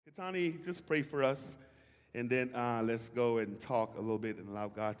Katani, just pray for us, and then let's go and talk a little bit and allow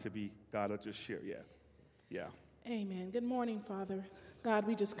God to be God. I'll just share. Yeah. Amen. Good morning, Father. God,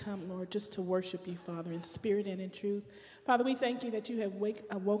 we just come, Lord, just to worship you, Father, in spirit and in truth. Father, we thank you that you have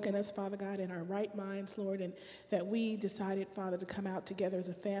awoken us, Father God, in our right minds, Lord, and that we decided, Father, to come out together as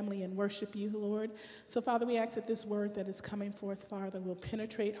a family and worship you, Lord. So, Father, we ask that this word that is coming forth, Father, will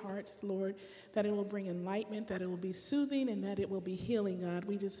penetrate hearts, Lord, that it will bring enlightenment, that it will be soothing, and that it will be healing, God.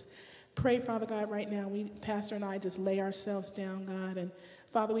 We just pray, Father God, right now, Pastor and I, just lay ourselves down, God, and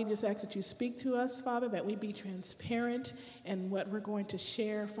Father, we just ask that you speak to us, Father, that we be transparent in what we're going to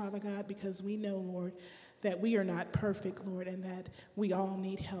share, Father God, because we know, Lord, that we are not perfect, Lord, and that we all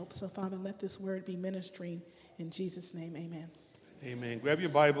need help. So, Father, let this word be ministering. In Jesus' name, amen. Amen. Grab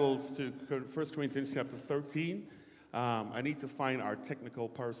your Bibles to 1 Corinthians chapter 13. I need to find our technical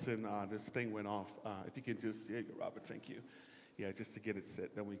person. This thing went off. If you can just, here you go, Robert, thank you. Yeah, just to get it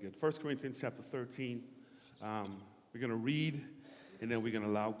set, then we good. 1 Corinthians chapter 13. We're going to read, and then we're going to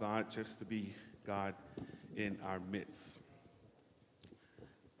allow God just to be God in our midst.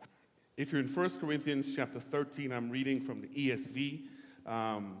 If you're in 1 Corinthians chapter 13, I'm reading from the ESV.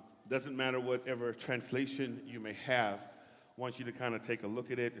 Doesn't matter whatever translation you may have. I want you to kind of take a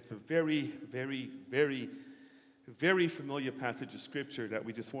look at it. It's a very, very, very, very familiar passage of Scripture that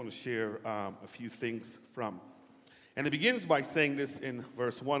we just want to share a few things from. And it begins by saying this in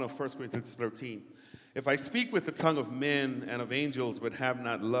verse 1 of 1 Corinthians 13. If I speak with the tongue of men and of angels but have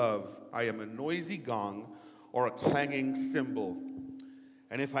not love, I am a noisy gong or a clanging cymbal.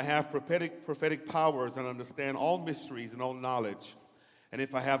 And if I have prophetic powers and understand all mysteries and all knowledge, and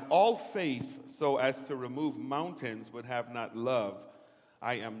if I have all faith so as to remove mountains but have not love,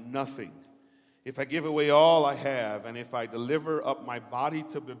 I am nothing. If I give away all I have, and if I deliver up my body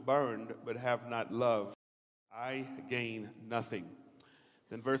to be burned but have not love, I gain nothing.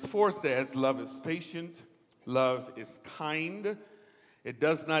 Then verse 4 says, love is patient, love is kind. It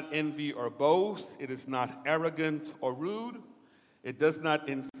does not envy or boast. It is not arrogant or rude. It does not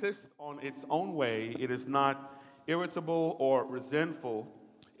insist on its own way. It is not irritable or resentful.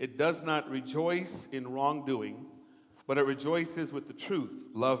 It does not rejoice in wrongdoing, but it rejoices with the truth.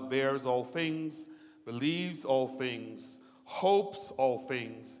 Love bears all things, believes all things, hopes all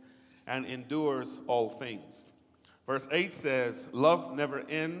things, and endures all things. Verse 8 says, love never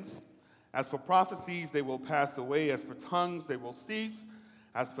ends. As for prophecies, they will pass away. As for tongues, they will cease.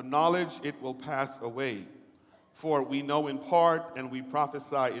 As for knowledge, it will pass away. For we know in part and we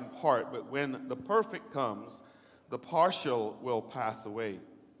prophesy in part, but when the perfect comes, the partial will pass away.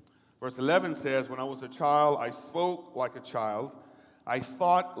 Verse 11 says, when I was a child, I spoke like a child. I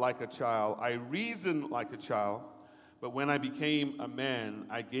thought like a child. I reasoned like a child. But when I became a man,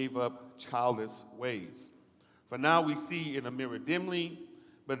 I gave up childish ways. For now we see in a mirror dimly,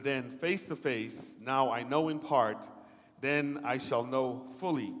 but then face to face. Now I know in part, then I shall know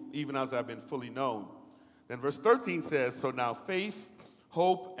fully, even as I've been fully known. Then verse 13 says, so now faith,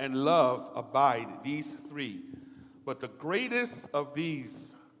 hope, and love abide, these three. But the greatest of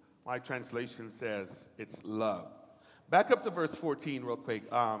these, my translation says, it's love. Back up to verse 14 real quick.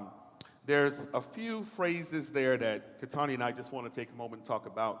 There's a few phrases there that Katani and I just want to take a moment and talk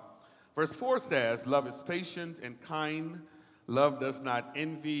about. Verse 4 says, love is patient and kind. Love does not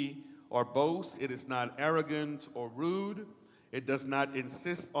envy or boast. It is not arrogant or rude. It does not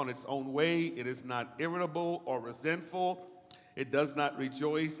insist on its own way. It is not irritable or resentful. It does not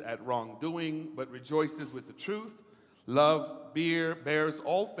rejoice at wrongdoing, but rejoices with the truth. Love bears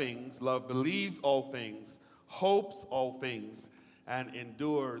all things. Love believes all things, hopes all things, and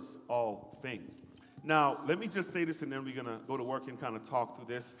endures all things. Now, let me just say this, and then we're going to go to work and kind of talk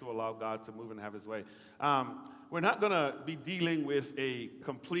through this to allow God to move and have his way. We're not going to be dealing with a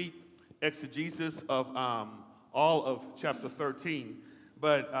complete exegesis of all of chapter 13,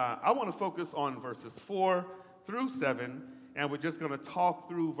 but I want to focus on verses 4 through 7, and we're just going to talk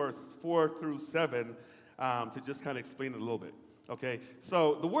through verses 4 through 7 to just kind of explain it a little bit. Okay,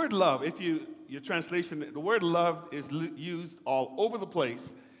 so the word love, if your translation, the word love is used all over the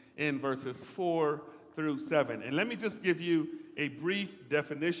place in verses 4 through 7. And let me just give you a brief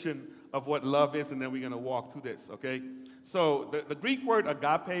definition of what love is, and then we're going to walk through this, okay? So the Greek word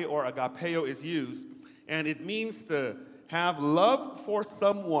agape or agapeo is used, and it means to have love for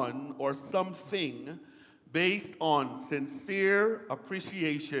someone or something based on sincere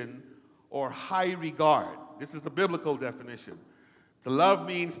appreciation or high regard. This is the biblical definition. To love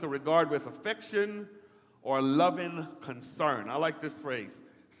means to regard with affection or loving concern. I like this phrase.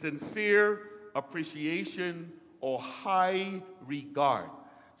 Sincere appreciation or high regard.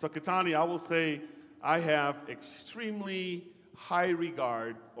 So, Katani, I will say I have extremely high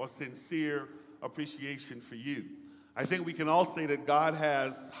regard or sincere appreciation for you. I think we can all say that God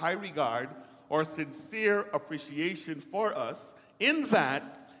has high regard or sincere appreciation for us in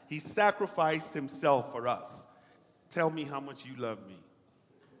that he sacrificed himself for us. Tell me how much you love me.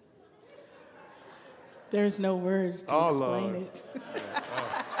 There's no words to explain Lord. it.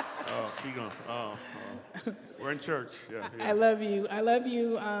 We're in church. Yeah. I love you. I love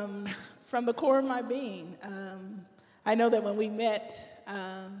you from the core of my being. I know that when we met,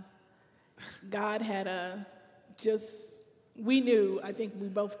 God had we knew, I think we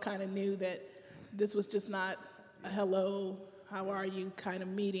both kind of knew that this was just not a hello, how are you kind of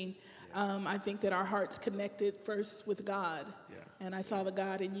meeting. I think that our hearts connected first with God. Yeah. And I saw the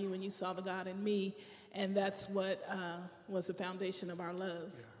God in you and you saw the God in me. And that's what was the foundation of our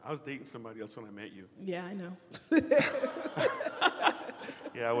love. Yeah. I was dating somebody else when I met you. Yeah, I know.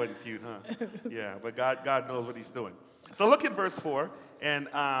 Yeah, I wasn't cute, huh? Yeah, but God knows what he's doing. So look at verse 4, and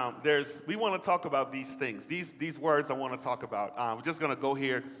we want to talk about these things. These words I want to talk about. We're just going to go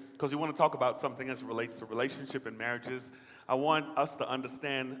here because we want to talk about something as it relates to relationship and marriages. I want us to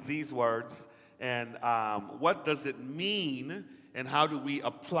understand these words and what does it mean and how do we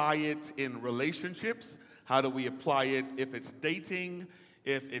apply it in relationships? How do we apply it if it's dating,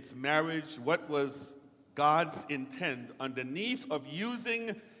 if it's marriage? What was God's intent underneath of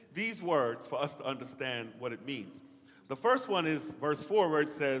using these words for us to understand what it means? The first one is verse 4 where it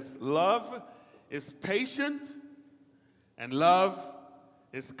says, love is patient and love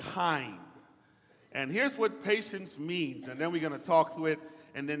is kind. And here's what patience means, and then we're going to talk through it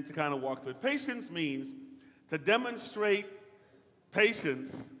and then to kind of walk through it. Patience means to demonstrate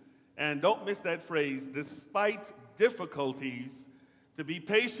patience, and don't miss that phrase, despite difficulties, to be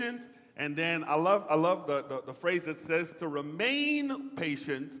patient. And then I love the phrase that says to remain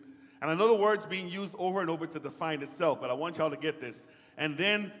patient. And I know the word's being used over and over to define itself, but I want y'all to get this. And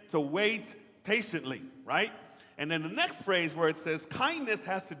then to wait patiently, right? And then the next phrase where it says kindness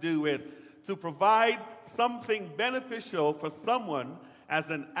has to do with to provide something beneficial for someone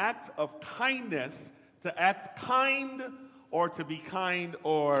as an act of kindness, to act kind or to be kind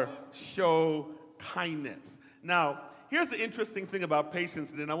or show kindness. Now, here's the interesting thing about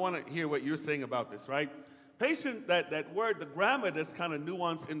patience, and then I want to hear what you're saying about this, right? Patience, that word, the grammar that's kind of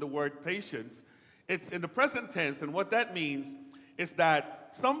nuanced in the word patience, it's in the present tense, and what that means is that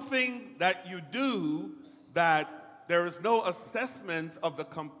something that you do that there is no assessment of the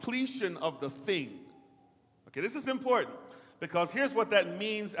completion of the thing. Okay, this is important because here's what that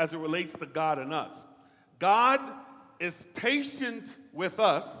means as it relates to God and us. God is patient with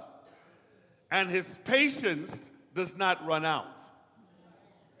us, and his patience does not run out.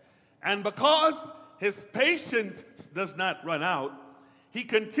 And because his patience does not run out, he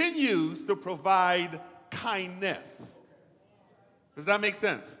continues to provide kindness. Does that make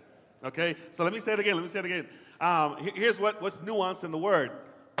sense? Okay, so let me say it again. Here's what's nuanced in the word.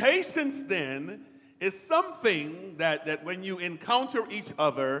 Patience, then, is something that when you encounter each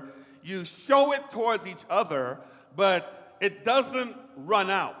other, you show it towards each other, but it doesn't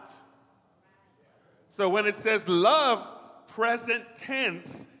run out. So when it says love, present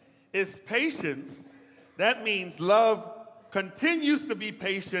tense, is patience, that means love continues to be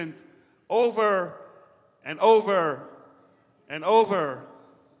patient over and over and over.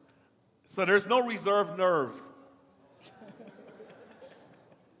 So there's no reserved nerve.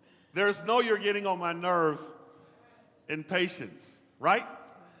 There's no you're getting on my nerve in patience, right?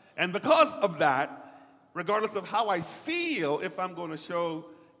 And because of that, regardless of how I feel, if I'm going to show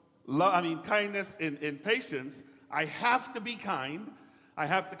kindness in patience, I have to be kind. I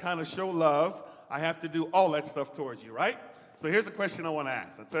have to kind of show love. I have to do all that stuff towards you, right? So here's the question I want to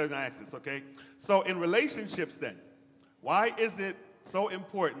ask. I'm going to ask this, okay? So in relationships then, why is it so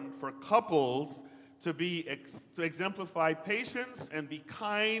important for couples to exemplify patience and be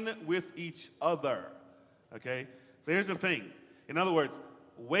kind with each other? Okay? So here's the thing. In other words,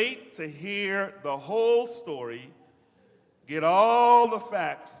 wait to hear the whole story, get all the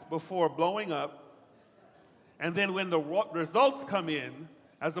facts before blowing up, and then when the results come in,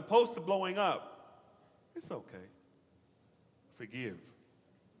 as opposed to blowing up, it's okay. Forgive.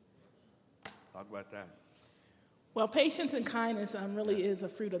 Talk about that. Well, patience and kindness really is a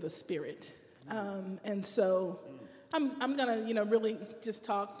fruit of the Spirit. And so I'm going to, really just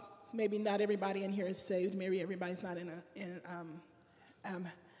talk. Maybe not everybody in here is saved. Maybe everybody's not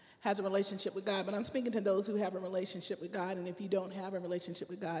has a relationship with God. But I'm speaking to those who have a relationship with God. And if you don't have a relationship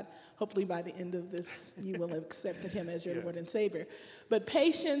with God, hopefully by the end of this, you will have accepted him as your Lord and Savior. But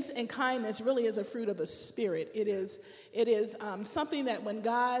patience and kindness really is a fruit of the Spirit. It is something that when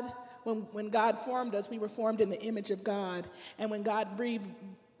God when God formed us, we were formed in the image of God. And when God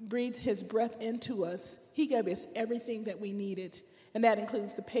breathed his breath into us, he gave us everything that we needed. And that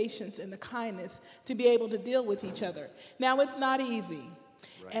includes the patience and the kindness to be able to deal with each other. Now, it's not easy.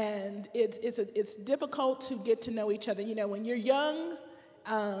 Right. And it's difficult to get to know each other. You know, when you're young,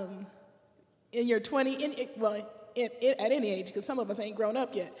 in your 20s, at any age, because some of us ain't grown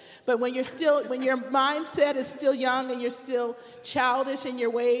up yet. But when your mindset is still young and you're still childish in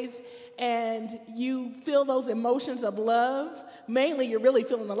your ways, and you feel those emotions of love, mainly you're really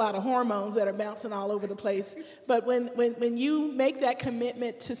feeling a lot of hormones that are bouncing all over the place. But when you make that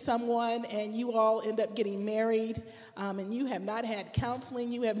commitment to someone and you all end up getting married, and you have not had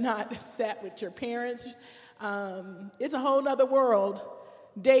counseling, you have not sat with your parents, it's a whole other world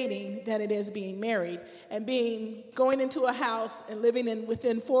dating than it is being married, and going into a house and living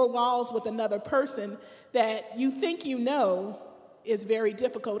within four walls with another person that you think you know is very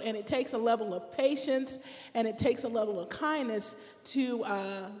difficult, and it takes a level of patience and it takes a level of kindness to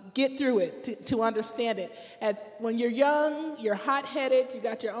get through it, to understand it. As when you're young, you're hot-headed, you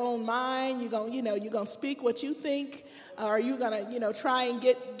got your own mind, you're gonna speak what you think, or you're gonna try and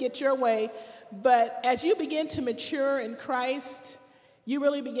get your way. But as you begin to mature in Christ, you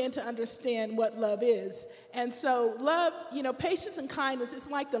really begin to understand what love is. And so love, patience and kindness, it's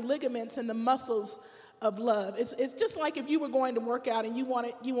like the ligaments and the muscles of love. It's just like if you were going to work out and you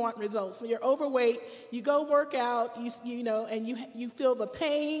want results. When you're overweight, you go work out, and you feel the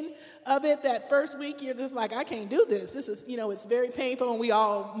pain of it. That first week, you're just like, I can't do this. This is, it's very painful, and we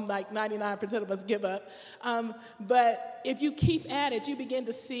all, like 99% of us, give up. But if you keep at it, you begin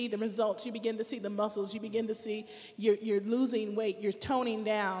to see the results. You begin to see the muscles. You begin to see you're losing weight. You're toning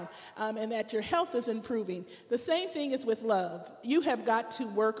down, and that your health is improving. The same thing is with love. You have got to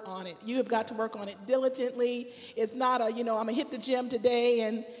work on it. You have got to work on it diligently. It's not I'm going to hit the gym today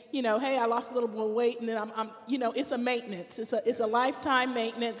and, hey, I lost a little more weight, and then it's a maintenance. It's a lifetime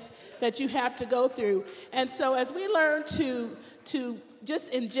maintenance that you have to go through. And so as we learn to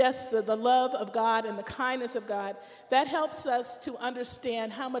just ingest the love of God and the kindness of God, that helps us to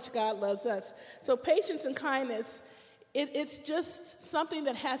understand how much God loves us. So patience and kindness, it's just something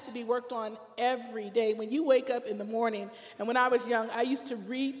that has to be worked on every day. When you wake up in the morning, and when I was young, I used to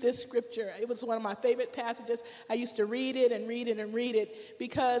read this scripture. It was one of my favorite passages. I used to read it and read it and read it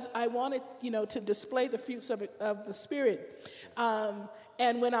because I wanted, to display the fruits of the Spirit.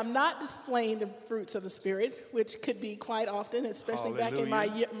 And when I'm not displaying the fruits of the Spirit, which could be quite often, especially Hallelujah.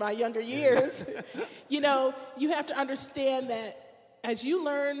 Back in my younger years, you have to understand that as you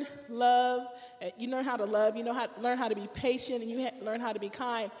learn love, you learn how to love, learn how to be patient, and you learn how to be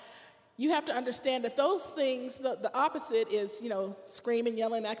kind, you have to understand that those things, the opposite is, screaming,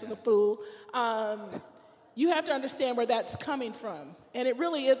 yelling, acting a fool. You have to understand where that's coming from. And it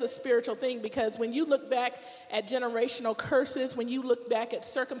really is a spiritual thing, because when you look back at generational curses, when you look back at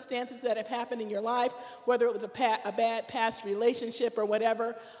circumstances that have happened in your life, whether it was a bad past relationship or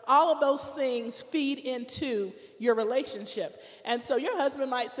whatever, all of those things feed into your relationship. And so your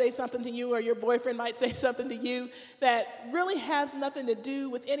husband might say something to you, or your boyfriend might say something to you that really has nothing to do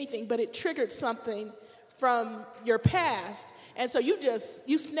with anything, but it triggered something from your past. And so you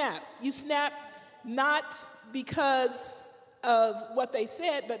snap. You snap not because of what they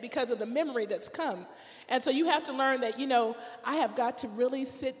said, but because of the memory that's come. And so you have to learn that, I have got to really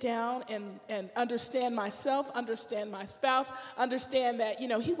sit down and understand myself, understand my spouse, understand that,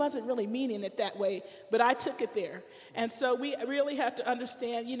 he wasn't really meaning it that way, but I took it there. And so we really have to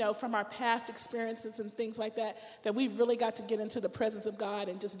understand, from our past experiences and things like that, that we've really got to get into the presence of God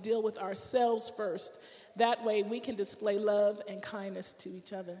and just deal with ourselves first. That way we can display love and kindness to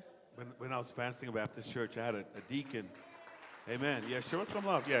each other. When I was pastoring a Baptist church, I had a deacon. Amen. Yeah, show us some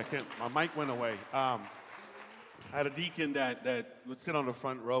love. Yeah, my mic went away. I had a deacon that would sit on the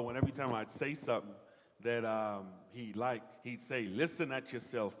front row, and every time I'd say something that he'd say, "Listen at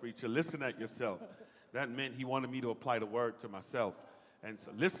yourself, preacher. Listen at yourself." That meant he wanted me to apply the word to myself. And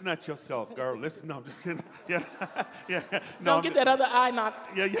so, listen at yourself, girl. Listen. No, I'm just kidding. Yeah, yeah. No, don't get that other eye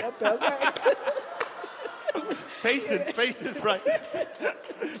knocked. Yeah. Okay. Patience, right?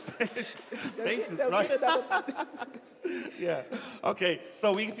 Patience, right? Yeah. Okay.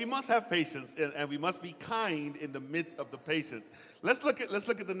 So we must have patience, and we must be kind in the midst of the patience. Let's look at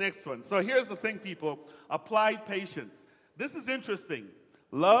the next one. So here's the thing, people. Applied patience. This is interesting.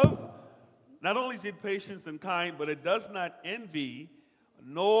 Love, not only is it patience and kind, but it does not envy,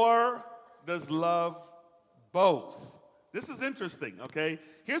 nor does love boast. This is interesting. Okay.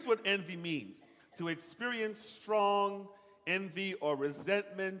 Here's what envy means. To experience strong envy or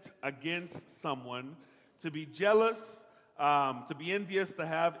resentment against someone, to be jealous To be envious, to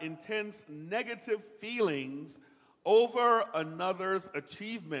have intense negative feelings over another's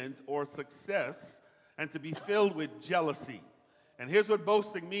achievement or success, and to be filled with jealousy. And here's what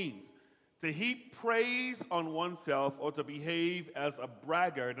boasting means: to heap praise on oneself or to behave as a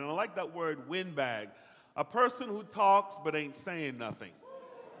braggart. And I like that word, windbag. A person who talks but ain't saying nothing.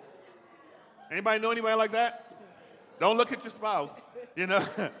 Anybody know anybody like that? Don't look at your spouse,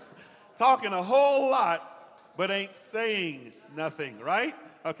 talking a whole lot but ain't saying nothing, right?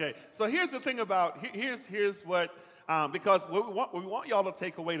 Okay, so here's the thing about, here's what, because what we want y'all to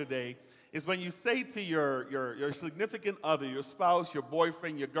take away today is when you say to your significant other, your spouse, your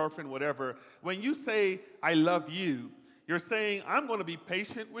boyfriend, your girlfriend, whatever, when you say, I love you, you're saying, I'm going to be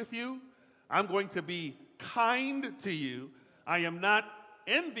patient with you, I'm going to be kind to you, I am not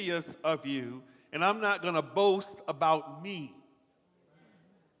envious of you, and I'm not going to boast about me.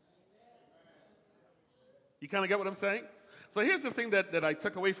 You kind of get what I'm saying? So here's the thing that I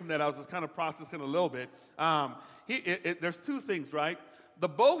took away from that. I was just kind of processing a little bit. There's two things, right? The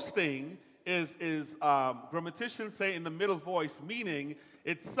boasting is grammaticians say in the middle voice, meaning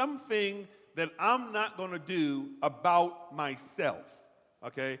it's something that I'm not going to do about myself,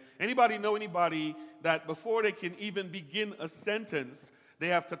 okay? Anybody know anybody that before they can even begin a sentence, they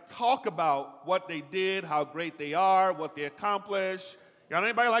have to talk about what they did, how great they are, what they accomplished? Got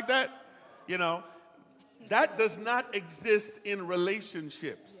anybody like that? That does not exist in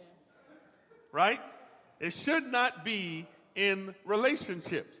relationships, right? It should not be in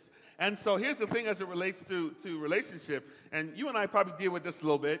relationships. And so here's the thing as it relates to relationship, and you and I probably deal with this a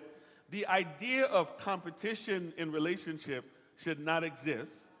little bit. The idea of competition in relationship should not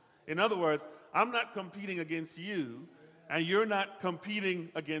exist. In other words, I'm not competing against you, and you're not competing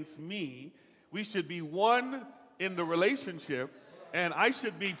against me. We should be one in the relationship, and I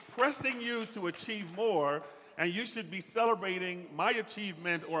should be pressing you to achieve more, and you should be celebrating my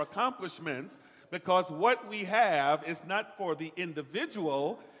achievement or accomplishments, because what we have is not for the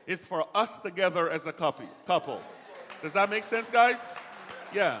individual, it's for us together as a couple. Does that make sense, guys?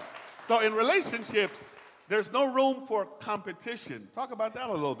 Yeah. So in relationships, there's no room for competition. Talk about that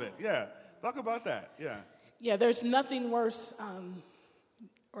a little bit. Yeah. Talk about that. Yeah. Yeah, there's nothing worse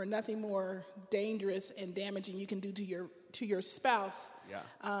or nothing more dangerous and damaging you can do to your spouse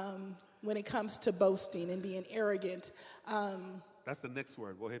when it comes to boasting and being arrogant. That's the next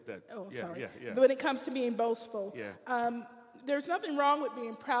word. We'll hit that. Oh, yeah, sorry. Yeah. When it comes to being boastful. Yeah. There's nothing wrong with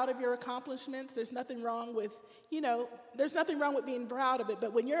being proud of your accomplishments. There's nothing wrong with, there's nothing wrong with being proud of it.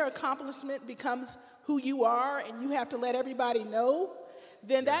 But when your accomplishment becomes who you are and you have to let everybody know,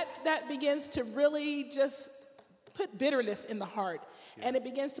 then that begins to really just put bitterness in the heart. Yeah. And it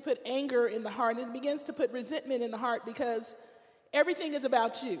begins to put anger in the heart. And it begins to put resentment in the heart because everything is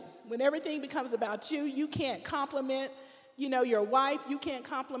about you. When everything becomes about you, you can't compliment your wife, you can't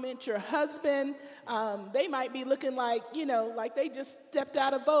compliment your husband. They might be looking like, like they just stepped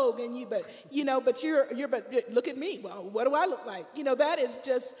out of vogue, but look at me. Well, what do I look like? That is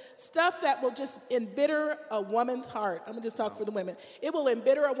just stuff that will just embitter a woman's heart. I'm gonna just talk for the women. It will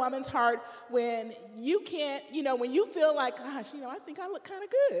embitter a woman's heart when you can't, when you feel like, gosh, I think I look kind of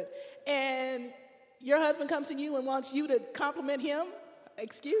good, and your husband comes to you and wants you to compliment him.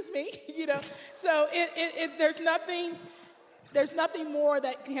 Excuse me, So there's nothing more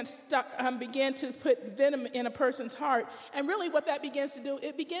that can begin to put venom in a person's heart. And really what that begins to do,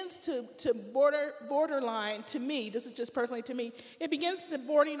 it begins to borderline, to me, this is just personally to me, it begins to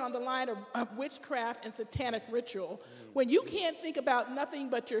bordering on the line of witchcraft and satanic ritual. When you can't think about nothing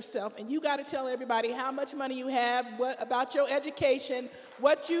but yourself, and you got to tell everybody how much money you have, what about your education,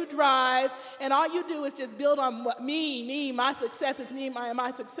 what you drive, and all you do is just build on my successes,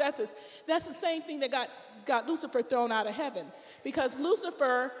 my successes. That's the same thing that got Lucifer thrown out of heaven, because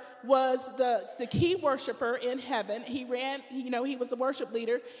Lucifer was the key worshiper in heaven. He ran, he was the worship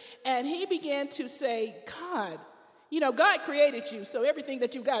leader, and he began to say, God, God created you, so everything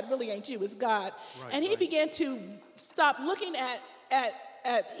that you got really ain't you, it's God. Right, and he began to stop looking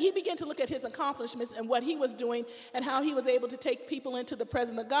he began to look at his accomplishments and what he was doing and how he was able to take people into the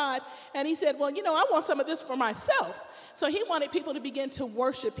presence of God. And he said, well, I want some of this for myself. So he wanted people to begin to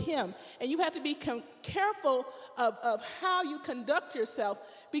worship him. And you have to be careful of how you conduct yourself,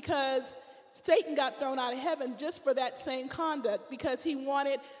 because Satan got thrown out of heaven just for that same conduct, because he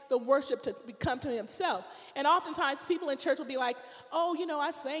wanted the worship to come to himself. And oftentimes people in church will be like, oh,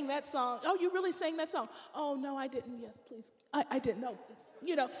 I sang that song. Oh, you really sang that song? Oh, no, I didn't. Yes, please. I didn't know.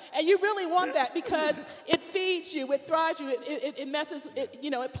 And you really want that because it feeds you, it thrives you, it messes,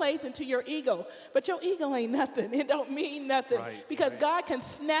 it plays into your ego. But your ego ain't nothing. It don't mean nothing, because God can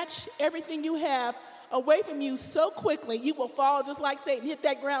snatch everything you have away from you so quickly, you will fall just like Satan, hit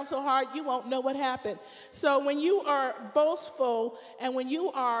that ground so hard you won't know what happened. So when you are boastful and when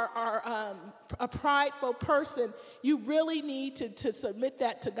you are a prideful person, you really need to submit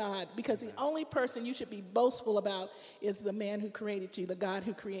that to God, because the only person you should be boastful about is the man who created you, the God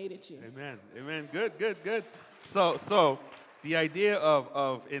who created you. Amen. Amen. Good, good, good. So the idea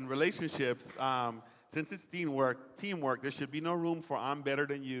of in relationships, since it's teamwork, there should be no room for I'm better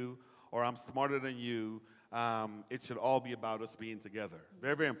than you or I'm smarter than you. It should all be about us being together.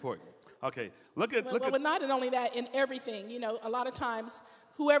 Very, very important. Okay, look at. But not only that, in everything. You know, a lot of times,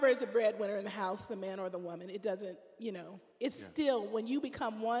 whoever is a breadwinner in the house, the man or the woman, it doesn't, you know, it's still, when you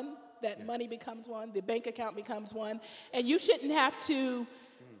become one, that money becomes one, the bank account becomes one, and you shouldn't have to,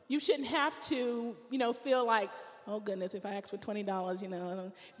 you know, feel like, oh goodness, if I ask for $20, you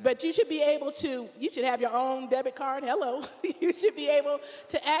know. But you should be able to, you should have your own debit card, hello. You should be able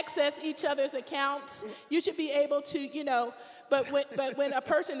to access each other's accounts. You should be able to, you know, but when a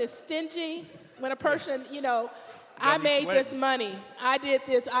person is stingy, when a person, you know, I made this money, I did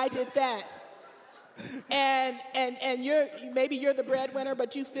this, I did that. And maybe you're the breadwinner,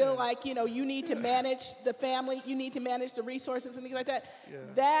 but you feel like, you know, you need to manage the family, you need to manage the resources and things like that. Yeah.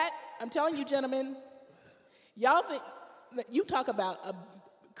 That, I'm telling you, gentlemen, y'all think, you talk about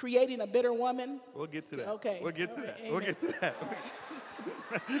creating a bitter woman. We'll get to that. Okay. We'll get to that. Amen. We'll get to that.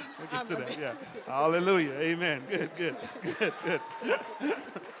 We'll get to that. Yeah. Hallelujah. Amen. Good.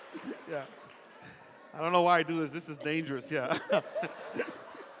 Yeah. I don't know why I do this. This is dangerous. Yeah.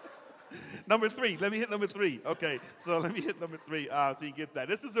 Number 3. Let me hit number 3. Okay. So let me hit number 3 so you get that.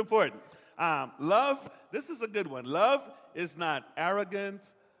 This is important. Love, this is a good one. Love is not arrogant,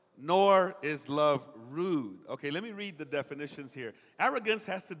 nor is love rude. Okay, let me read the definitions here. Arrogance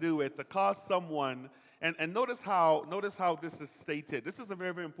has to do with to cause someone, and notice how this is stated. This is a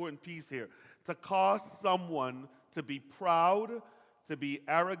very, very important piece here. To cause someone to be proud, to be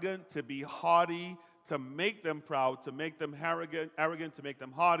arrogant, to be haughty, to make them proud, to make them arrogant, to make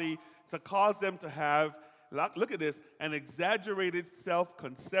them haughty, to cause them to have, look at this, an exaggerated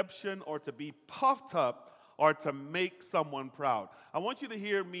self-conception, or to be puffed up, or to make someone proud. I want you to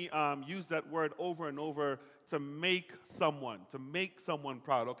hear me use that word over and over, to make someone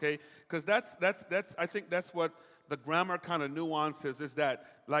proud, okay? Because that's I think that's what the grammar kind of nuances is, that,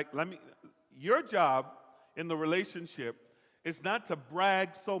 like, your job in the relationship is not to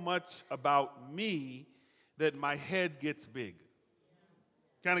brag so much about me that my head gets big.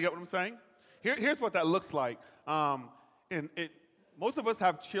 Kind of get what I'm saying? Here's what that looks like. Most of us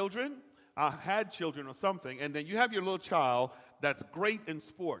have children, had children or something, and then you have your little child that's great in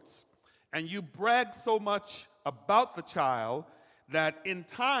sports, and you brag so much about the child that in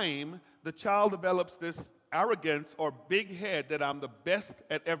time, the child develops this arrogance or big head that I'm the best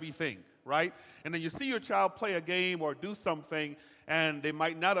at everything, right? And then you see your child play a game or do something, and they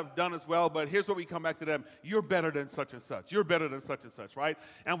might not have done as well, but here's what we come back to them. You're better than such and such. You're better than such and such, right?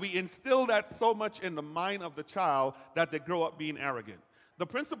 And we instill that so much in the mind of the child that they grow up being arrogant. The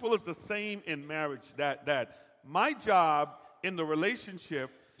principle is the same in marriage, that my job in the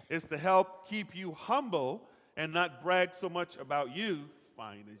relationship is to help keep you humble and not brag so much about you,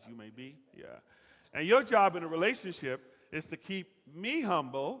 fine as you may be, yeah. And your job in a relationship is to keep me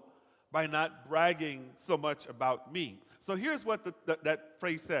humble by not bragging so much about me. So here's what that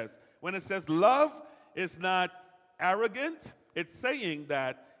phrase says. When it says love is not arrogant, it's saying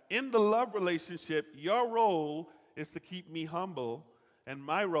that in the love relationship, your role is to keep me humble, and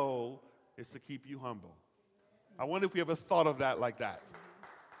my role is to keep you humble. I wonder if we ever thought of that like that.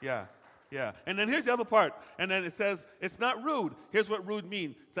 Yeah. And then here's the other part. And then it says, it's not rude. Here's what rude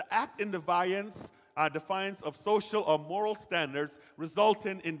means. To act in defiance of social or moral standards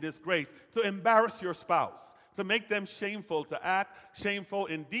resulting in disgrace. To embarrass your spouse. To make them shameful. To act shameful,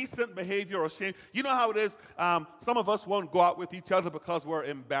 indecent behavior or shame. You know how it is? Some of us won't go out with each other because we're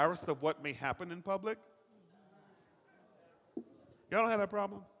embarrassed of what may happen in public. Y'all don't have that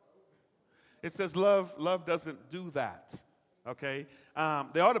problem? It says love doesn't do that, okay?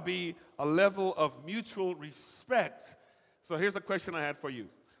 There ought to be a level of mutual respect. So here's a question I had for you.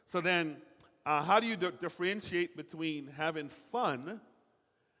 So then, how do you differentiate between having fun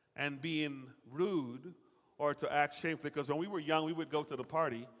and being rude or to act shamefully? Because when we were young, we would go to the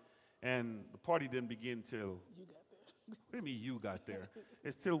party, and the party didn't begin till... You got there. What do you mean you got there?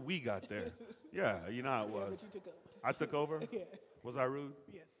 It's till we got there. Yeah, you know how it was. But you took over. I took over? Yeah. Was I rude?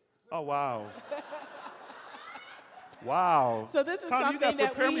 Yes. Oh, wow. Wow. So this is something that we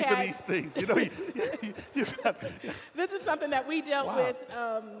had. Prepare me for these things. You know, This is something that we dealt with,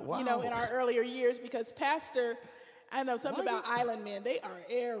 you know, in our earlier years, because Pastor, I know something about island men. They are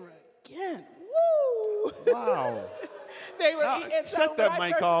arrogant. Woo! no. Wow. They were Now, and so shut when that I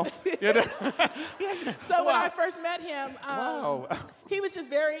mic first- off. So when I Wow. first met him, Wow. he was just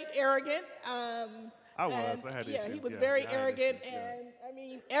very arrogant. I was. and, I had yeah, issues. he was Yeah, very yeah, I had arrogant, issues, yeah. and I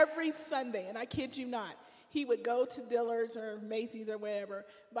mean, every Sunday, and I kid you not, he would go to Dillard's or Macy's or wherever,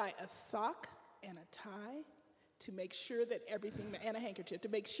 buy a sock and a tie to make sure that everything, and a handkerchief, to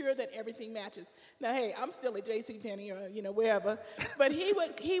make sure that everything matches. Now, hey, I'm still at JCPenney or, wherever, but he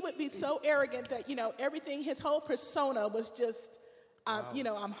would be so arrogant that, everything, his whole persona was just,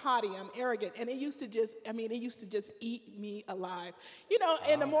 I'm haughty, I'm arrogant, and it used to just eat me alive.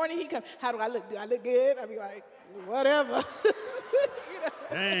 In the morning he'd come, how do I look? Do I look good? I'd be like, whatever.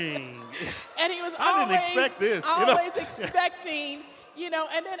 Dang. And he was I didn't expect this, always expecting,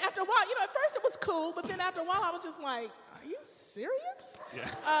 and then after a while, at first it was cool, but then after a while I was just like, are you serious?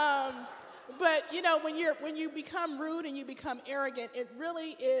 Yeah. But when you become rude and you become arrogant, it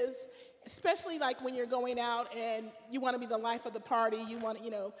really is, especially like when you're going out and you want to be the life of the party. You want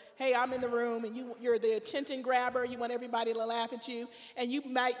to, hey, I'm in the room, and you're the attention grabber. You want everybody to laugh at you, and you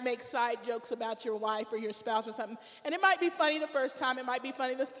might make side jokes about your wife or your spouse or something. And it might be funny the first time, it might be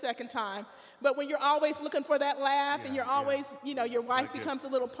funny the second time. But when you're always looking for that laugh, and you're always, your wife becomes a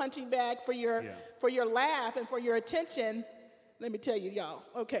little punching bag for your laugh and for your attention. Let me tell you, y'all.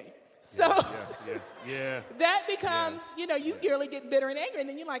 Okay. So Yeah. that becomes, you really get bitter and angry, and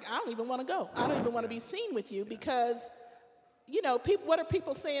then you're like, I don't even want to go. I don't even want to be seen with you because, people, what are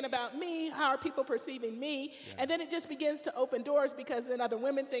people saying about me? How are people perceiving me? Yeah. And then it just begins to open doors because then other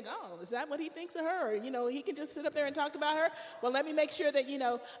women think, oh, is that what he thinks of her? Or, he can just sit up there and talk about her. Well, let me make sure that,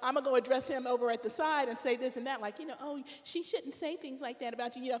 I'm going to go address him over at the side and say this and that. Like, oh, she shouldn't say things like that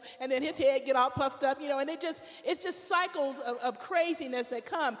about you, And then his head get all puffed up, and it's just cycles of craziness that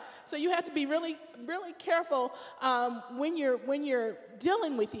come. So you have to be really, really careful when you're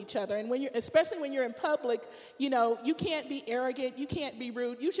dealing with each other, and especially when you're in public. You can't be arrogant, you can't be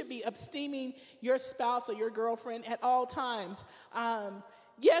rude. You should be esteeming your spouse or your girlfriend at all times.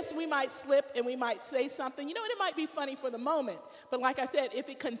 Yes, we might slip and we might say something, and it might be funny for the moment. But like I said, if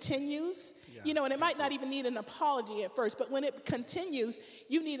it continues, and it might not even need an apology at first, but when it continues,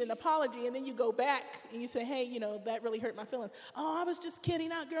 you need an apology, and then you go back and you say, hey, that really hurt my feelings. Oh, I was just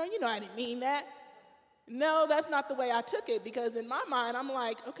kidding out, girl. I didn't mean that. No, that's not the way I took it, because in my mind, I'm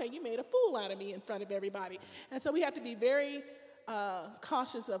like, okay, you made a fool out of me in front of everybody. And so we have to be very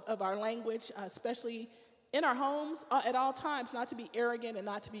cautious of our language, especially in our homes at all times, not to be arrogant and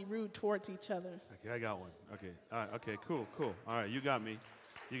not to be rude towards each other. Okay, I got one. Okay, all right, okay, cool. All right, you got me.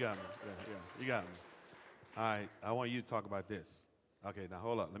 You got me. Yeah, you got me. All right, I want you to talk about this. Okay, now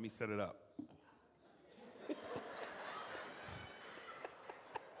hold up. Let me set it up.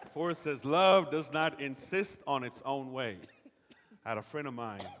 Forrest says, love does not insist on its own way. I had a friend of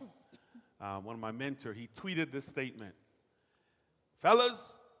mine, one of my mentors, he tweeted this statement. Fellas,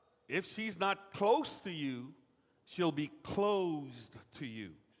 if she's not close to you, she'll be closed to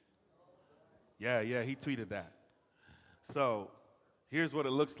you. Yeah, he tweeted that. So here's what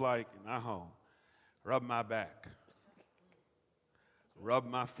it looks like in our home. Rub my back. Rub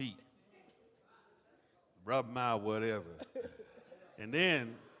my feet. Rub my whatever. And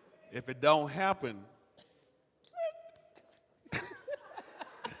then, if it don't happen,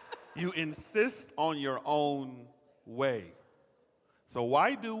 you insist on your own way. So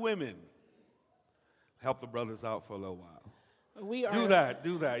why do women help the brothers out for a little while? Do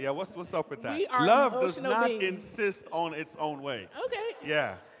that. Yeah, what's up with that? Love does not insist on its own way. Okay.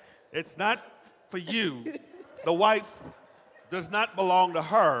 Yeah. It's not for you. The wife does not belong to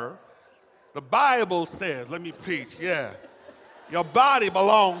her. The Bible says, let me preach, yeah. Your body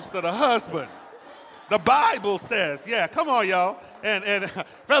belongs to the husband. The Bible says, yeah, come on, y'all. And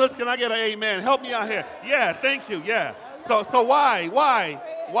fellas, can I get an amen? Help me out here. Yeah, thank you, yeah. So why?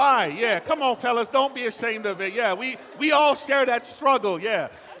 Yeah, come on, fellas, don't be ashamed of it. Yeah, we all share that struggle, yeah.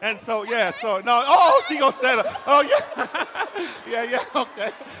 And so, yeah, she gonna stand up. Oh, yeah. yeah,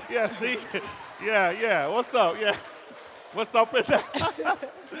 okay. Yeah, see? Yeah, what's up? Yeah. What's up with that?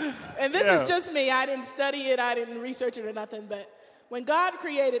 And this is just me. I didn't study it. I didn't research it or nothing. But when God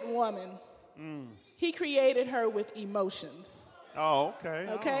created woman, he created her with emotions. Oh, okay.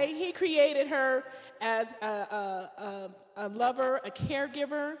 Okay? He created her as a lover, a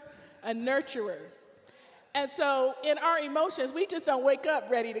caregiver, a nurturer. And so in our emotions, we just don't wake up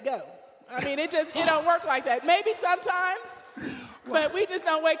ready to go. I mean, it don't work like that. Maybe sometimes, but we just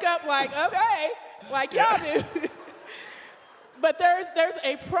don't wake up like, okay, like y'all do. But there's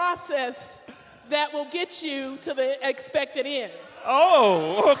a process that will get you to the expected end.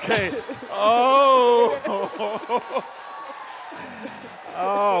 Oh, okay. Oh.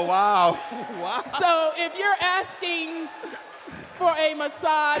 Oh, wow. Wow. So if you're asking for a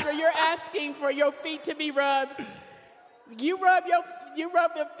massage or you're asking for your feet to be rubbed, you rub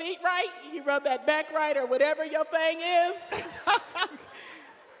the feet right, you rub that back right, or whatever your thing is.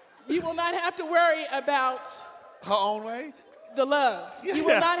 You will not have to worry about Her own way? the love. Yeah. You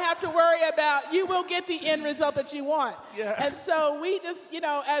will not have to worry about, you will get the end result that you want. Yeah. And so we just,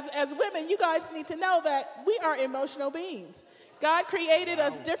 as women, you guys need to know that we are emotional beings. God created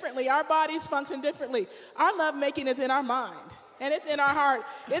us differently. Our bodies function differently. Our love making is in our mind. And it's in our heart.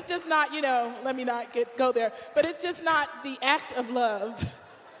 It's just not, let me not go there, but it's just not the act of love.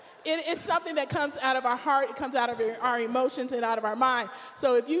 It's something that comes out of our heart. It comes out of our emotions and out of our mind.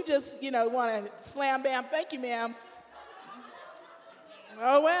 So if you just, want to slam bam, thank you, ma'am.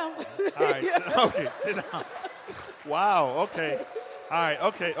 Oh, well. All right. Okay. Sit down. Wow. Okay. All right.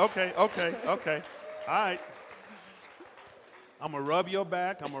 Okay. All right. I'm gonna rub your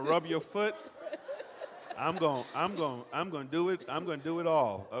back. I'm gonna rub your foot. I'm gonna do it. I'm gonna do it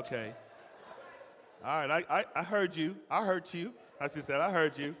all. Okay. All right. I heard you. I heard you. As he said, I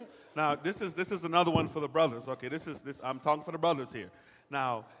heard you. Now this is another one for the brothers. Okay. This. I'm talking for the brothers here.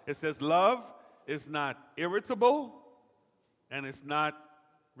 Now it says love is not irritable, and it's not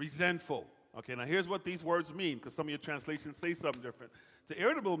resentful. Okay, now here's what these words mean, because some of your translations say something different. To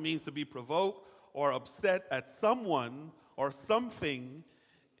irritable means to be provoked or upset at someone or something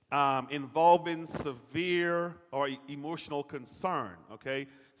involving severe or emotional concern. Okay,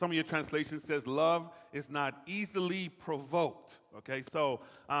 some of your translations says love is not easily provoked. Okay, so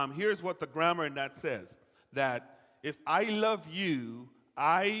here's what the grammar in that says, that if I love you,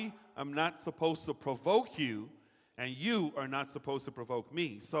 I am not supposed to provoke you, and you are not supposed to provoke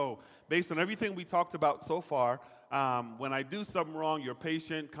me. So based on everything we talked about so far, when I do something wrong, you're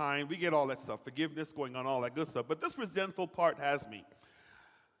patient, kind, we get all that stuff, forgiveness going on, all that good stuff. But this resentful part has me.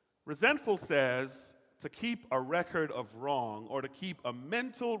 Resentful says to keep a record of wrong or to keep a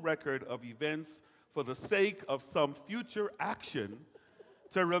mental record of events for the sake of some future action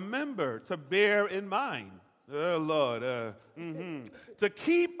to remember, to bear in mind. Oh, Lord. To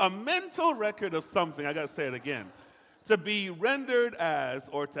keep a mental record of something, I got to say it again. To be rendered as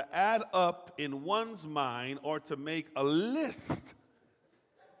or to add up in one's mind or to make a list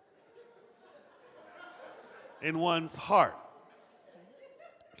in one's heart.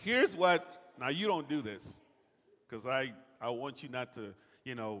 Here's what, now you don't do this, because I want you not to,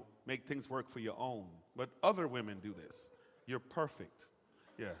 make things work for your own. But other women do this. You're perfect.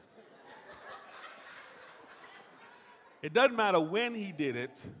 Yeah. It doesn't matter when he did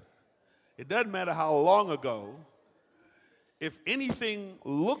it. It doesn't matter how long ago. If anything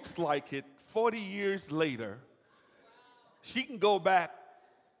looks like it 40 years later, she can go back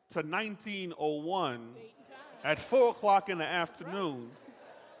to 1901 at 4 o'clock in the afternoon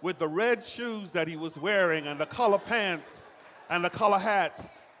with the red shoes that he was wearing and the color pants and the color hats.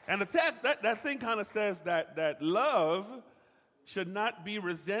 And that thing kind of says that love should not be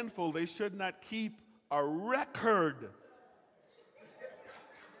resentful. They should not keep a record.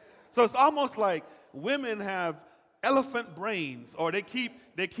 So it's almost like women have elephant brains, or they keep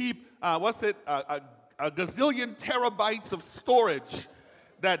a gazillion terabytes of storage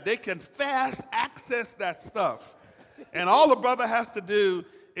that they can fast access that stuff. And all the brother has to do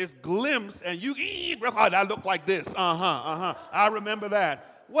is glimpse, and you, oh, that look like this. I remember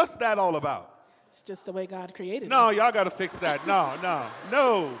that. What's that all about? It's just the way God created No, us. y'all got to fix that. No.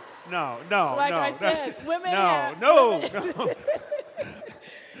 Like I said, women No.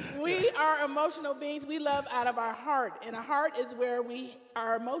 We are emotional beings. We love out of our heart, and a heart is where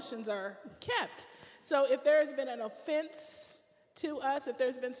our emotions are kept. So if there has been an offense to us, if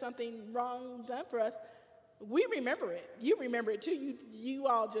there's been something wrong done for us, we remember it. You remember it too. You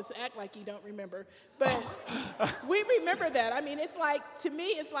all just act like you don't remember. But we remember that. I mean, to me,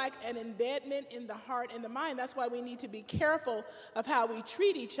 it's like an embedment in the heart and the mind. That's why we need to be careful of how we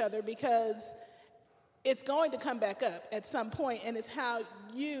treat each other, because it's going to come back up at some point, and it's how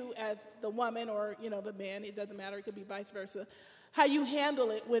you, as the woman or, the man, it doesn't matter, it could be vice versa, how you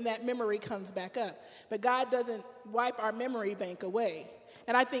handle it when that memory comes back up. But God doesn't wipe our memory bank away.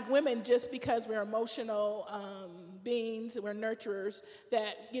 And I think women, just because we're emotional beings, we're nurturers,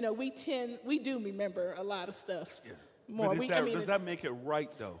 that, we do remember a lot of stuff more. But does that make it right,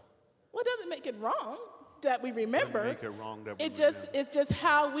 though? Well, it doesn't make it wrong that we remember. Doesn't make it wrong that we remember. It's just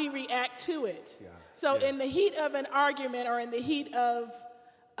how we react to it. Yeah. So in the heat of an argument or in the heat of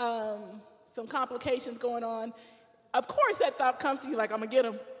some complications going on, of course that thought comes to you like, I'm going to get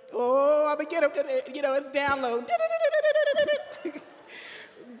him. Oh, I'm going to get him, because, it's download.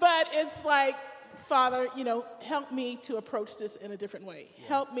 But it's like Father, help me to approach this in a different way.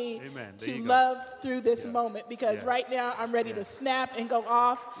 Help me Amen. There to you go. love through this moment, because Yeah. right now I'm ready Yeah. to snap and go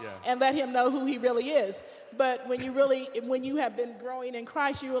off Yeah. and let him know who he really is. But when you have been growing in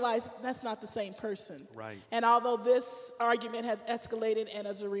Christ, you realize that's not the same person. Right. And although this argument has escalated and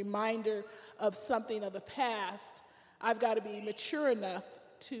as a reminder of something of the past, I've got to be mature enough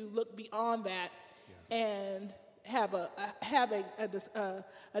to look beyond that and have a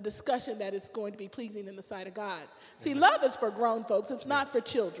discussion that is going to be pleasing in the sight of God. See, love is for grown folks. It's not for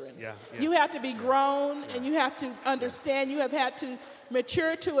children. Yeah. You have to be grown and you have to understand. You have had to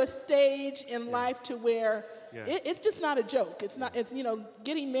mature to a stage in life to where it's just not a joke. It's not. It's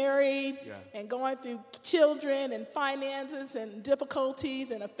getting married and going through children and finances and difficulties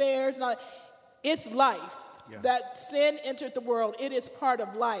and affairs and all that. It's life. That sin entered the world. It is part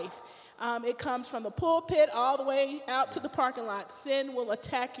of life. It comes from the pulpit all the way out to the parking lot. Sin will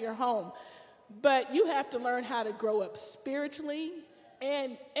attack your home. But you have to learn how to grow up spiritually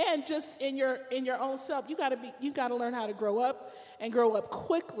and just in your own self. You got to learn how to grow up and grow up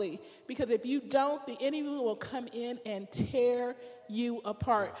quickly, because if you don't, the enemy will come in and tear you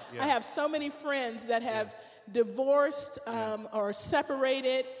apart. I have so many friends that have divorced or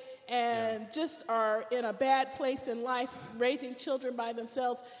separated and just are in a bad place in life, raising children by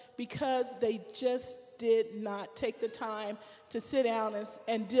themselves, because they just did not take the time to sit down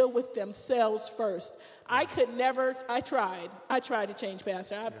and deal with themselves first. I could never. I tried to change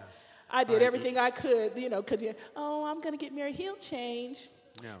Pastor. I did everything I could, because I'm going to get married. He'll change.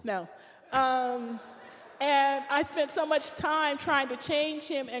 No. And I spent so much time trying to change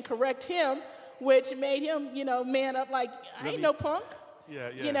him and correct him, which made him, man up like, I ain't no punk.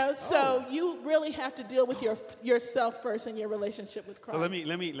 So you really have to deal with yourself first in your relationship with Christ. So let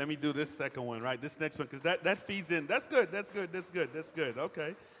me do this second one, right? This next one, because that feeds in. That's good.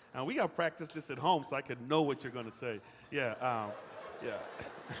 Okay. And we got to practice this at home so I can know what you're going to say. Yeah.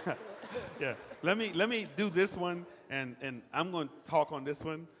 Let me do this one, and I'm going to talk on this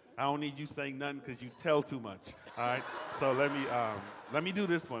one. I don't need you saying nothing because you tell too much. All right. So let me do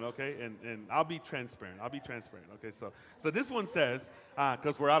this one, okay? And I'll be transparent. Okay. So this one says,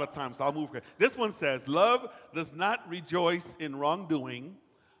 because we're out of time, so I'll move. This one says, love does not rejoice in wrongdoing,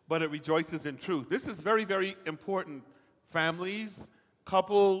 but it rejoices in truth. This is very, very important. Families,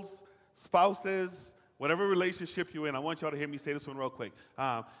 couples, spouses, whatever relationship you're in, I want y'all to hear me say this one real quick.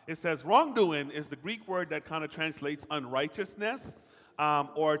 It says wrongdoing is the Greek word that kind of translates unrighteousness,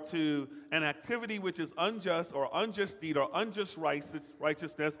 or to an activity which is unjust or unjust deed or unjust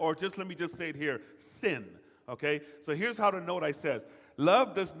righteousness, or let me just say it here, sin. Okay? So here's how to know what I says.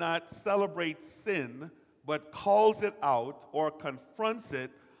 Love does not celebrate sin, but calls it out or confronts it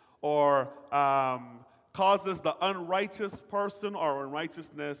or causes the unrighteous person or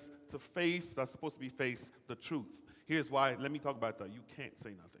unrighteousness to face, that's supposed to be face, the truth. Here's why. Let me talk about that. You can't say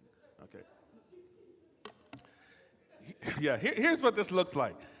nothing. Okay. Yeah, here's what this looks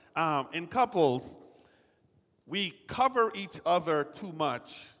like. In couples, we cover each other too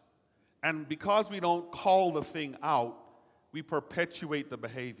much, and because we don't call the thing out, we perpetuate the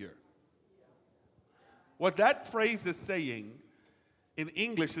behavior. What that phrase is saying in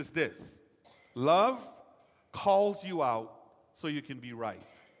English is this: love calls you out so you can be right.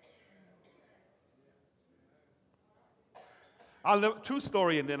 True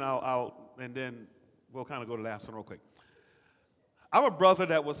story, and then then we'll kind of go to the last one real quick. I have a brother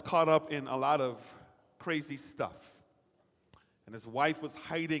that was caught up in a lot of crazy stuff, and his wife was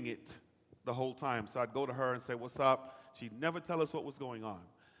hiding it the whole time. So I'd go to her and say, "What's up?" She'd never tell us what was going on.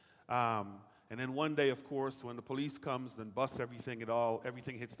 And then one day, of course, when the police comes and busts everything,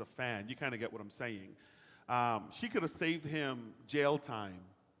 everything hits the fan. You kind of get what I'm saying. She could have saved him jail time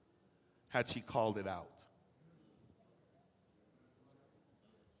had she called it out.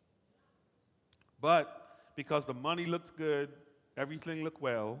 But because the money looked good, everything looked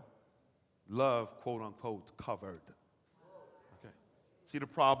well, love, quote unquote, covered. Okay. See the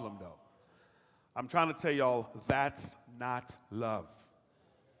problem, though? I'm trying to tell y'all that's not love.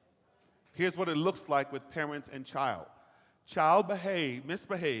 Here's what it looks like with parent and child. Child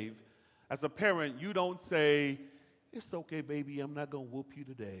misbehave. As a parent, you don't say, "It's okay, baby, I'm not going to whoop you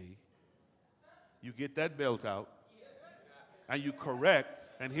today." You get that belt out, and you correct,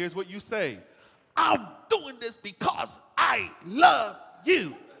 and here's what you say: "I'm doing this because I love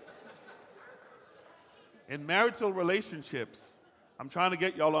you." In marital relationships, I'm trying to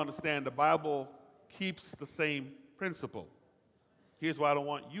get y'all to understand the Bible keeps the same principle. Here's why I don't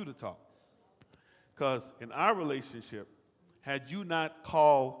want you to talk. Because in our relationship, had you not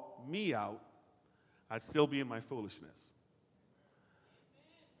called me out, I'd still be in my foolishness.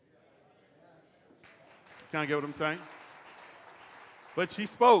 Kind of get what I'm saying? But she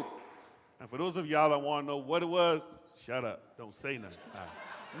spoke. And for those of y'all that want to know what it was, shut up. Don't say nothing. All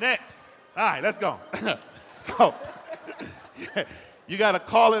right. Next. All right, let's go. So, yeah, you got to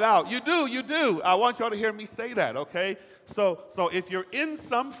call it out. You do. I want y'all to hear me say that, okay? So if you're in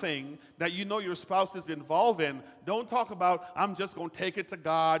something that you know your spouse is involved in, don't talk about, I'm just going to take it to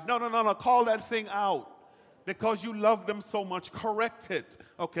God. No. Call that thing out. Because you love them so much, correct it,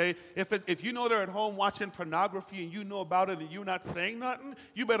 okay? If you know they're at home watching pornography and you know about it and you're not saying nothing,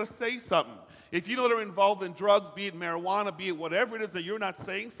 you better say something. If you know they're involved in drugs, be it marijuana, be it whatever it is, and you're not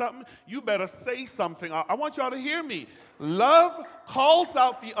saying something, you better say something. I want y'all to hear me. Love calls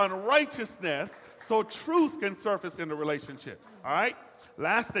out the unrighteousness so truth can surface in the relationship, all right?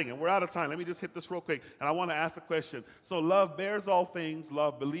 Last thing, and we're out of time. Let me just hit this real quick, and I want to ask a question. So love bears all things,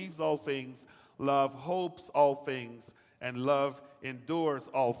 love believes all things, love hopes all things, and love endures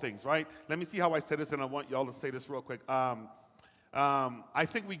all things, right? Let me see how I say this, and I want y'all to say this real quick. I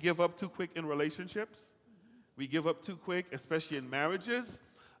think we give up too quick in relationships. We give up too quick, especially in marriages.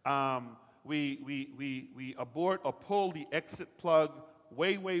 We abort or pull the exit plug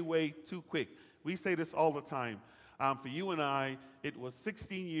way too quick. We say this all the time. For you and I, it was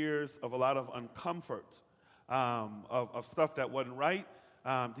 16 years of a lot of uncomfort, of stuff that wasn't right.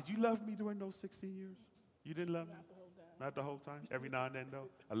 Did you love me during those 16 years? You didn't love me? Not the whole time? Every now and then, though?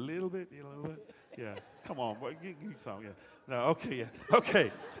 A little bit? Yeah. Come on, boy. Give me some. Yeah. No, okay, yeah.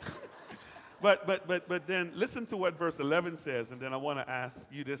 Okay. But then listen to what verse 11 says, and then I want to ask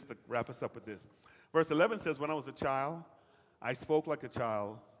you this to wrap us up with this. Verse 11 says, when I was a child, I spoke like a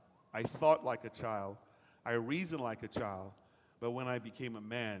child. I thought like a child. I reasoned like a child. But when I became a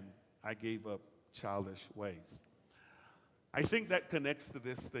man, I gave up childish ways. I think that connects to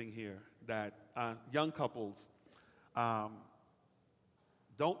this thing here, that young couples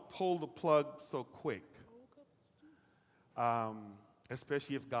don't pull the plug so quick,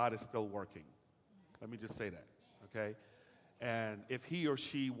 especially if God is still working. Let me just say that, okay? And if he or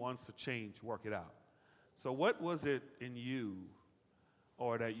she wants to change, work it out. So what was it in you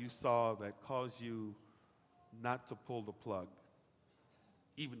or that you saw that caused you not to pull the plug,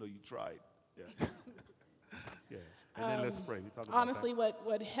 even though you tried? Yeah. Yeah. And then let's pray. Honestly,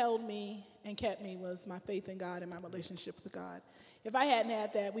 what held me and kept me was my faith in God and my relationship with God. If I hadn't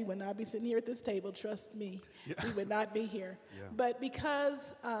had that, we would not be sitting here at this table. Trust me, yeah. We would not be here. Yeah. But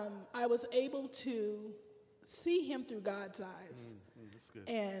because I was able to see him through God's eyes, that's good.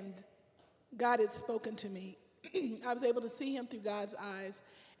 And God had spoken to me, I was able to see him through God's eyes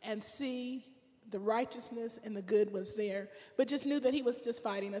and see the righteousness and the good was there, but just knew that he was just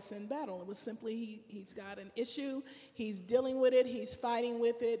fighting us in battle. It was simply he's got an issue, he's dealing with it, he's fighting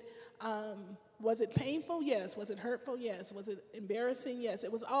with it. Was it painful? Yes. Was it hurtful? Yes. Was it embarrassing? Yes.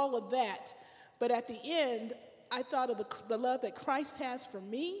 It was all of that. But at the end, I thought of the love that Christ has for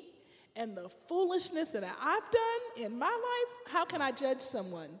me and the foolishness that I've done in my life. How can I judge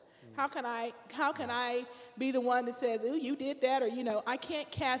someone? How can I be the one that says, "Ooh, you did that," or I can't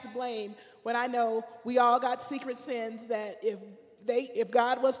cast blame when I know we all got secret sins that if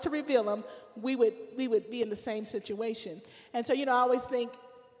God was to reveal them, we would be in the same situation. And so I always think,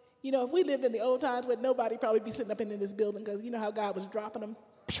 if we lived in the old times, would nobody probably be sitting up in this building because you know how God was dropping them.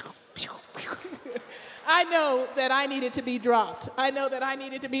 I know that I needed to be dropped. I know that I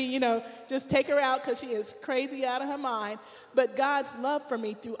needed to be, just take her out because she is crazy out of her mind. But God's love for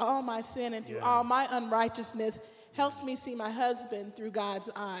me through all my sin and through all my unrighteousness helps me see my husband through God's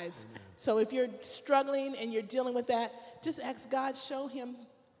eyes. Amen. So if you're struggling and you're dealing with that, just ask God, show him,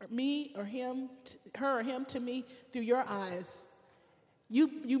 or me, or him, her or him to me through your eyes.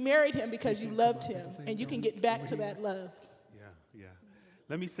 You married him because you loved him, and you can get back to that love. Yeah.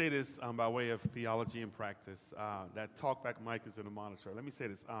 Let me say this by way of theology and practice. That talkback mic is in the monitor. Let me say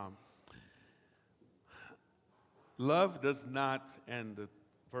this. Love does not, and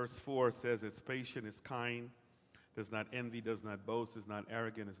verse 4 says it's patient, it's kind, does not envy, does not boast, is not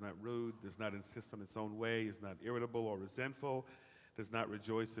arrogant, is not rude, does not insist on its own way, is not irritable or resentful, does not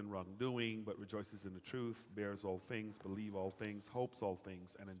rejoice in wrongdoing, but rejoices in the truth, bears all things, believes all things, hopes all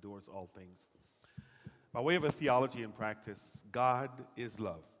things, and endures all things. By way of a theology and practice, God is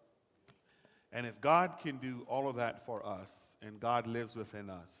love. And if God can do all of that for us, and God lives within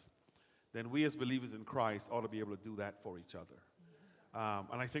us, then we as believers in Christ ought to be able to do that for each other.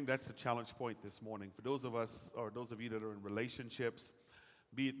 And I think that's the challenge point this morning. For those of us, or those of you that are in relationships,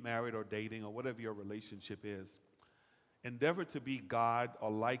 be it married or dating or whatever your relationship is, endeavor to be God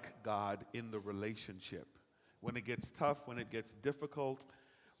or like God in the relationship. When it gets tough, when it gets difficult,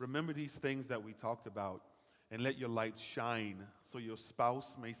 remember these things that we talked about and let your light shine so your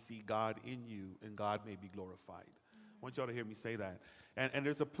spouse may see God in you and God may be glorified. I want y'all to hear me say that. And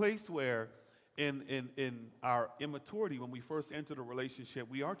there's a place where in our immaturity, when we first enter the relationship,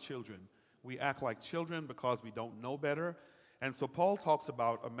 we are children. We act like children because we don't know better. And so Paul talks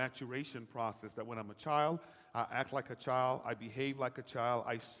about a maturation process, that when I'm a child, I act like a child, I behave like a child,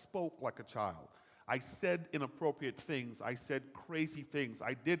 I spoke like a child. I said inappropriate things, I said crazy things,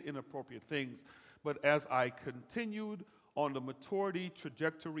 I did inappropriate things. But as I continued on the maturity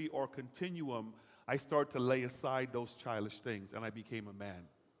trajectory or continuum, I start to lay aside those childish things, and I became a man,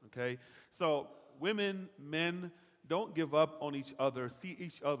 okay? So women, men, don't give up on each other. See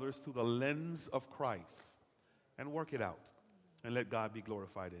each other through the lens of Christ and work it out and let God be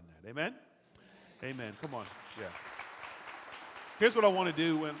glorified in that. Amen? Amen. Come on. Yeah. Here's what I want to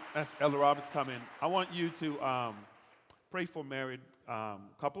do when as Elder Roberts come in. I want you to pray for married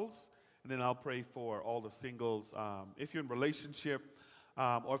couples, and then I'll pray for all the singles. If you're in a relationship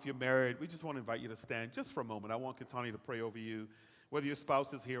or if you're married, we just want to invite you to stand just for a moment. I want Katani to pray over you. Whether your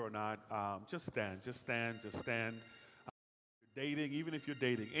spouse is here or not, just stand, just stand, just stand. Dating, even if you're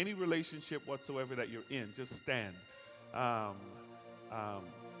dating, any relationship whatsoever that you're in, just stand. I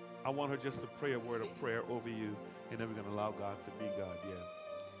want her just to pray a word of prayer over you, and then we're going to allow God to be God.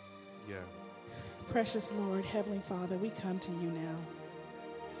 Yeah. Precious Lord, Heavenly Father, we come to you now.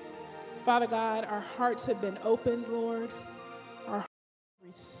 Father God, our hearts have been opened, Lord. Our hearts have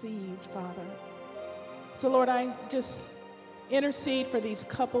received, Father. So, Lord, I just intercede for these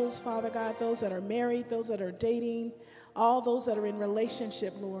couples, Father God, those that are married, those that are dating, all those that are in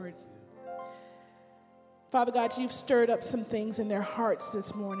relationship, Lord. Father God, you've stirred up some things in their hearts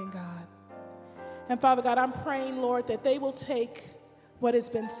this morning, God. And Father God, I'm praying, Lord, that they will take what has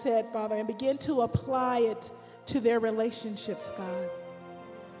been said, Father, and begin to apply it to their relationships, God.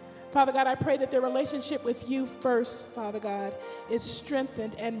 Father God, I pray that their relationship with you first, Father God, is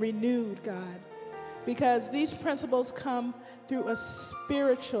strengthened and renewed, God. Because these principles come through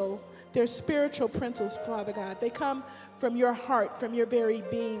they're spiritual principles, Father God. They come from your heart, from your very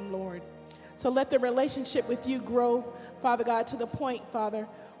being, Lord. So let the relationship with you grow, Father God, to the point, Father,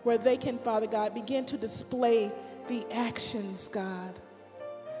 where they can, Father God, begin to display the actions, God,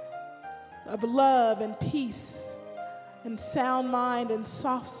 of love and peace and sound mind and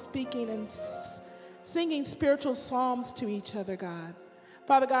soft speaking and singing spiritual psalms to each other, God.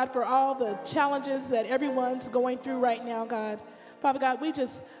 Father God, for all the challenges that everyone's going through right now, God, Father God, we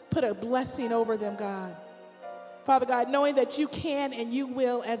just put a blessing over them, God. Father God, knowing that you can and you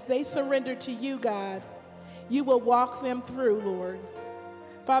will, as they surrender to you, God, you will walk them through, Lord.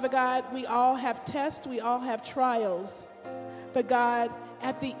 Father God, we all have tests, we all have trials. But God,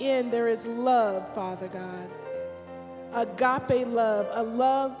 at the end, there is love, Father God. Agape love, a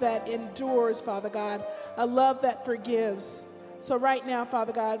love that endures, Father God, a love that forgives. So right now,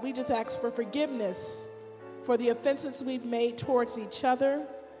 Father God, we just ask for forgiveness for the offenses we've made towards each other.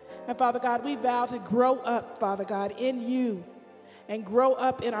 And Father God, we vow to grow up, Father God, in you and grow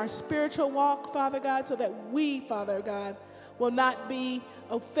up in our spiritual walk, Father God, so that we, Father God, will not be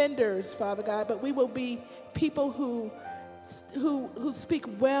offenders, Father God, but we will be people who speak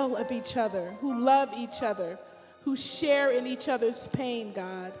well of each other, who love each other, who share in each other's pain,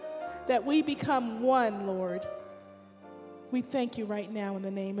 God, that we become one, Lord. We thank you right now in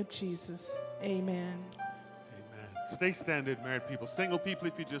the name of Jesus. Amen. Stay standing, married people. Single people,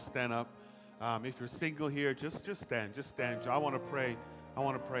 if you just stand up. If you're single here, just stand. Just stand. I want to pray. I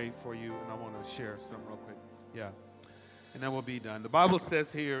want to pray for you, and I want to share something real quick. Yeah. And then we'll be done. The Bible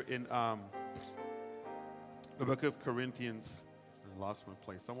says here in the book of Corinthians, I lost my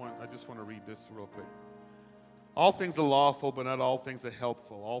place. I just want to read this real quick. All things are lawful, but not all things are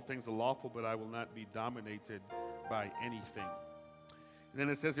helpful. All things are lawful, but I will not be dominated by anything. And then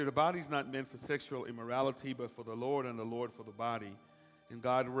it says here, the body's not meant for sexual immorality, but for the Lord, and the Lord for the body. And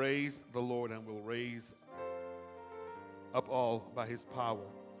God raised the Lord and will raise up all by his power.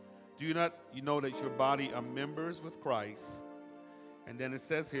 Do you not know that your body are members with Christ? And then it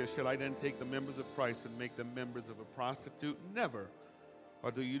says here, shall I then take the members of Christ and make them members of a prostitute? Never. Or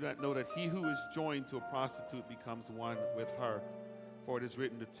do you not know that he who is joined to a prostitute becomes one with her? For it is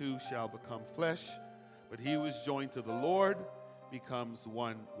written, the two shall become flesh. But he who is joined to the Lord becomes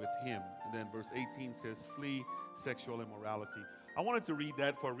one with him. And then verse 18 says, flee sexual immorality. I wanted to read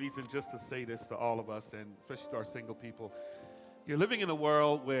that for a reason, just to say this to all of us, and especially to our single people. You're living in a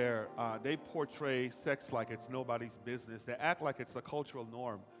world where they portray sex like it's nobody's business. They act like it's a cultural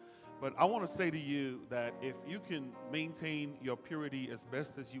norm. But I want to say to you that if you can maintain your purity as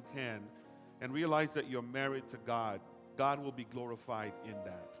best as you can and realize that you're married to God, God will be glorified in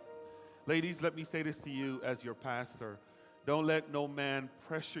that. Ladies, let me say this to you as your pastor. Don't let no man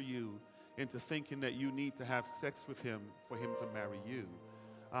pressure you into thinking that you need to have sex with him for him to marry you.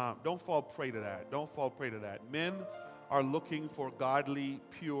 Don't fall prey to that. Don't fall prey to that. Men are looking for godly,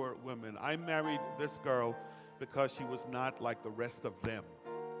 pure women. I married this girl because she was not like the rest of them.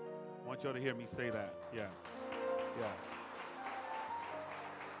 I want y'all to hear me say that. Yeah.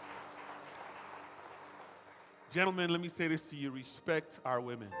 Gentlemen, let me say this to you. Respect our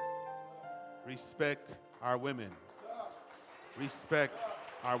women. Respect our women. Respect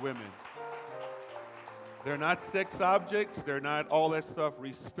our women. They're not sex objects. They're not all that stuff.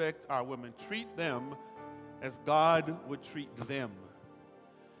 Respect our women. Treat them as God would treat them.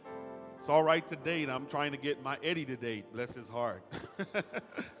 It's all right to date. I'm trying to get my Eddie to date. Bless his heart.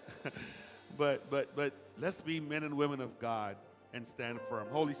 But let's be men and women of God and stand firm.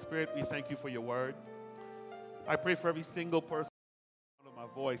 Holy Spirit, we thank you for your word. I pray for every single person of my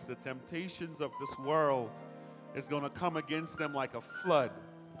voice. The temptations of this world is going to come against them like a flood.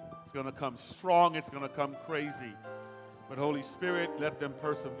 It's going to come strong. It's going to come crazy. But Holy Spirit, let them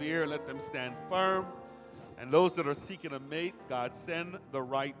persevere. Let them stand firm. And those that are seeking a mate, God, send the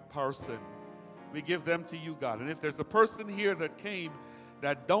right person. We give them to you, God. And if there's a person here that came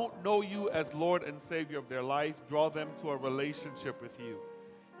that don't know you as Lord and Savior of their life, draw them to a relationship with you.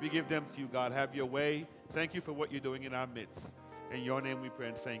 We give them to you, God. Have your way. Thank you for what you're doing in our midst. In your name we pray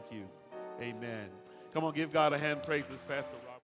and thank you. Amen. Come on, give God a hand. Praise this Pastor Robert.